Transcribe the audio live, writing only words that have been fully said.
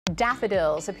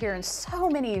Daffodils appear in so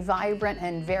many vibrant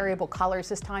and variable colors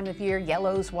this time of year: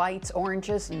 yellows, whites,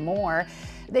 oranges, and more.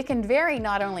 They can vary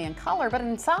not only in color, but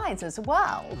in size as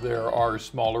well. There are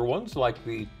smaller ones like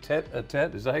the tete,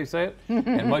 is that how you say it?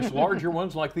 And much larger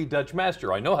ones like the Dutch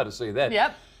Master. I know how to say that.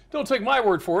 Yep. Don't take my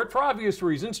word for it, for obvious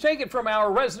reasons. Take it from our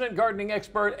resident gardening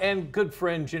expert and good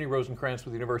friend, Ginny Rosenkranz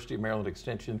with the University of Maryland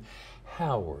Extension.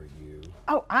 How are you?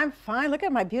 Oh, I'm fine. Look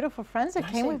at my beautiful friends that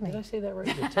came with me. Did I say that right?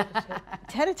 Tete-a-tete?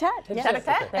 Tete-a-tete. Yes.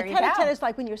 Tete-a-tete. There you go. Tete-a-tete is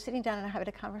like when you're sitting down and having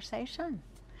a conversation.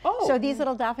 Oh. So these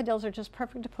little daffodils are just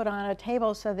perfect to put on a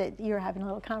table so that you're having a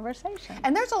little conversation.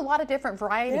 And there's a lot of different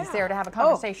varieties there to have a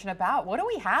conversation about. What do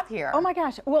we have here? Oh my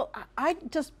gosh. Well, I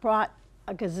just brought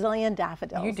a gazillion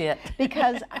daffodils. You did.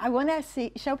 Because I want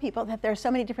to show people that there are so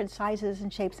many different sizes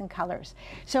and shapes and colors.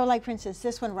 So like, for instance,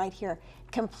 this one right here,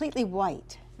 completely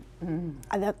white.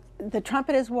 The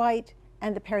trumpet is white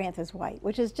and the perianth is white,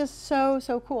 which is just so,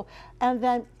 so cool. And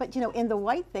then, but you know, in the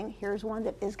white thing, here's one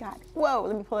that is got, whoa,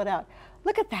 let me pull it out.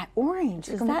 Look at that orange.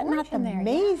 Is that not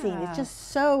amazing? Yeah. It's just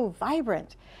so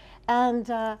vibrant. And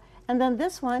then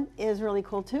this one is really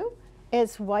cool too.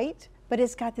 It's white, but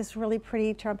it's got this really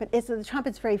pretty trumpet. The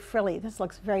trumpet's very frilly. This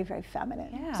looks very, very feminine.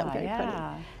 Yeah, so very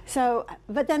pretty. So,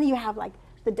 but then you have like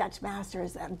the Dutch Master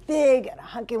is a big and a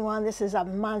hunky one. This is a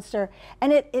monster.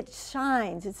 And it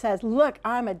shines. It says, look,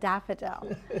 I'm a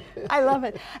daffodil. I love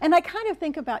it. And I kind of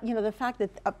think about, you know, the fact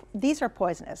that these are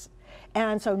poisonous.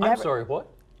 And so never, I'm sorry, what?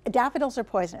 Daffodils are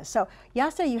poisonous. So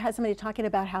yesterday you had somebody talking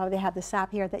about how they have the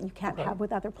sap here that you can't have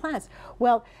with other plants.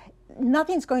 Well,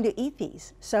 nothing's going to eat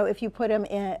these. So if you put them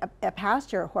in a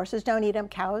pasture, horses don't eat them,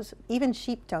 cows, even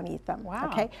sheep don't eat them.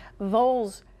 Wow. Okay?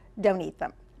 Voles don't eat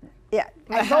them. Yeah,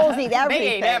 voles eat everything.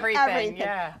 They eat everything.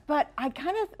 Yeah. But I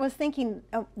kind of was thinking,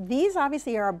 these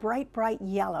obviously are a bright, bright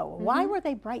yellow. Why were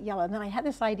they bright yellow? And then I had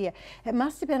this idea. It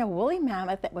must have been a woolly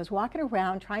mammoth that was walking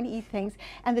around trying to eat things,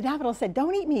 and the daffodil said,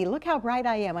 don't eat me. Look how bright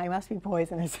I am. I must be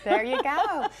poisonous. There you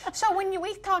go. So when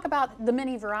we talk about the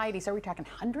many varieties, are we talking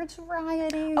hundreds of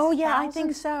varieties? Oh yeah, thousands? I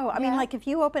think so. I mean, like if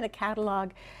you open a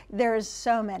catalog, there's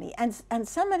so many. And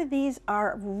some of these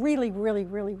are really, really,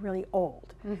 really, really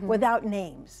old, without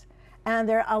names. And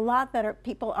there are a lot that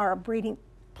people are breeding.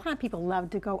 Plant people love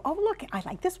to go, oh look, I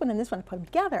like this one and this one, put them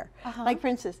together. Like for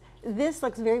instance, this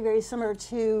looks very, very similar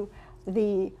to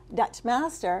the Dutch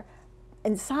Master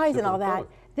in size and all that.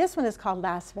 This one is called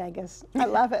Las Vegas. I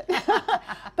love it.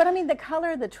 But I mean, the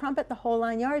color, the trumpet, the whole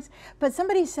 9 yards. But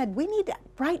somebody said, we need to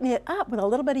brighten it up with a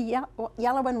little bit of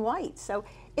yellow and white. So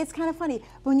it's kind of funny.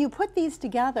 When you put these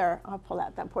together, I'll pull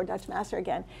out that poor Dutch Master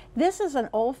again. This is an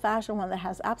old-fashioned one that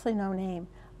has absolutely no name.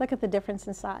 Look at the difference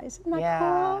in size. Isn't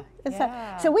that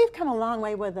cool? So we've come a long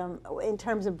way with them in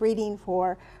terms of breeding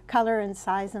for color and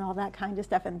size and all that kind of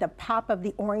stuff, and the pop of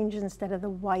the orange instead of the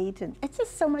white, and it's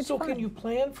just so much fun. So can you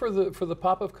plan for the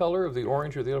pop of color of the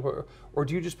orange or the other, or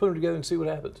do you just put them together and see what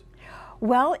happens?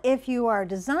 Well, if you are a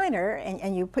designer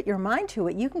and you put your mind to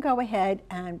it, you can go ahead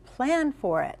and plan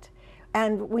for it.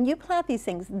 And when you plant these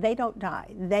things, they don't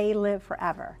die. They live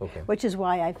forever, which is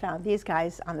why I found these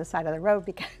guys on the side of the road,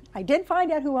 because I did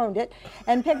find out who owned it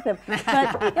and picked them.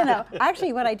 But, you know,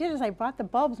 actually what I did is I bought the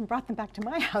bulbs and brought them back to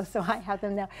my house, so I have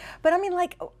them now. But I mean,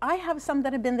 like, I have some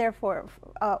that have been there for,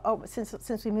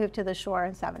 since we moved to the shore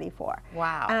in '74.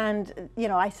 Wow. And, you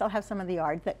know, I still have some in the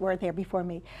yard that were there before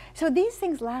me. So these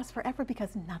things last forever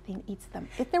because nothing eats them.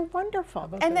 They're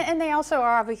wonderful. And they also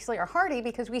are obviously hardy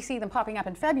because we see them popping up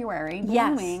in February.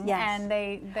 Blooming, and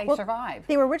they survive.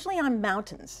 They were originally on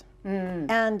mountains,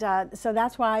 and so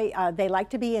that's why they like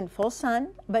to be in full sun,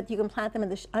 but you can plant them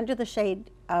in under the shade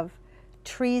of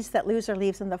trees that lose their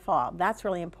leaves in the fall. That's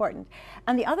really important.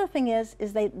 And the other thing is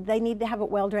they need to have it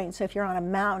well drained. So if you're on a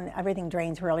mountain, everything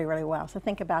drains really, really well. So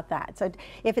think about that. So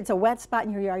if it's a wet spot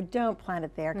in your yard, don't plant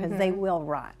it there because they will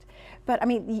rot. But I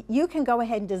mean, you can go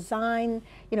ahead and design,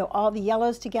 you know, all the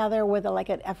yellows together with like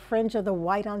a fringe of the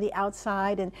white on the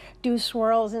outside and do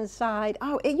swirls inside.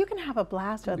 Oh, you can have a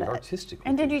blast with it. Artistic.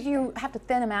 And did you have to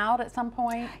thin them out at some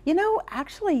point? You know,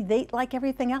 actually, they, like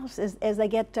everything else, as they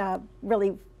get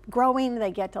really growing,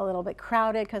 they get a little bit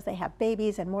crowded because they have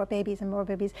babies and more babies and more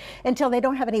babies until they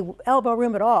don't have any elbow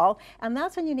room at all. And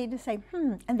that's when you need to say,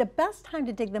 and the best time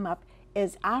to dig them up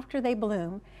is after they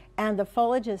bloom and the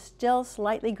foliage is still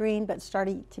slightly green but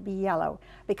starting to be yellow,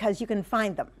 because you can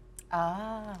find them.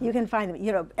 You can find them.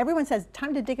 You know, everyone says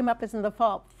time to dig them up is in the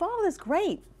fall. Fall is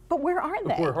great, but where are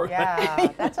they? Where are they? Yeah,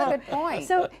 that's a good point.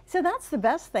 So that's the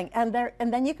best thing, and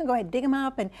then you can go ahead and dig them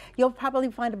up, and you'll probably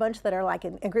find a bunch that are like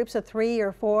in groups of 3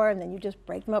 or 4, and then you just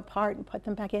break them apart and put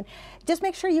them back in. Just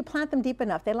make sure you plant them deep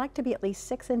enough. They like to be at least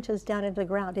 6 inches down into the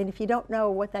ground, and if you don't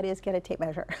know what that is, get a tape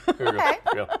measure. Okay,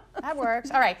 Yeah. that works.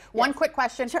 All right, one quick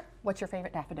question. Sure. What's your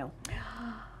favorite daffodil?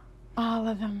 All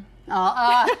of them.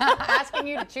 Asking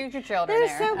you to choose your children They're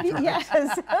there. so beautiful. Yes.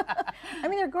 I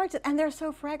mean, they're gorgeous, and they're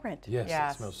so fragrant. Yes,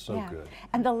 Yes. it smells so Yeah. good.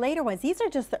 And the later ones, these are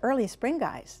just the early spring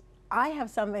guys. I have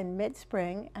some in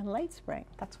mid-spring and late spring.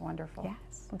 That's wonderful.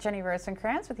 Yes. Ginny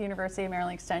Rosenkranz with the University of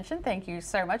Maryland Extension, thank you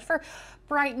so much for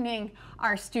brightening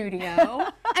our studio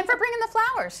and for bringing the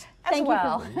flowers as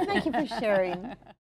well. Thank you for sharing.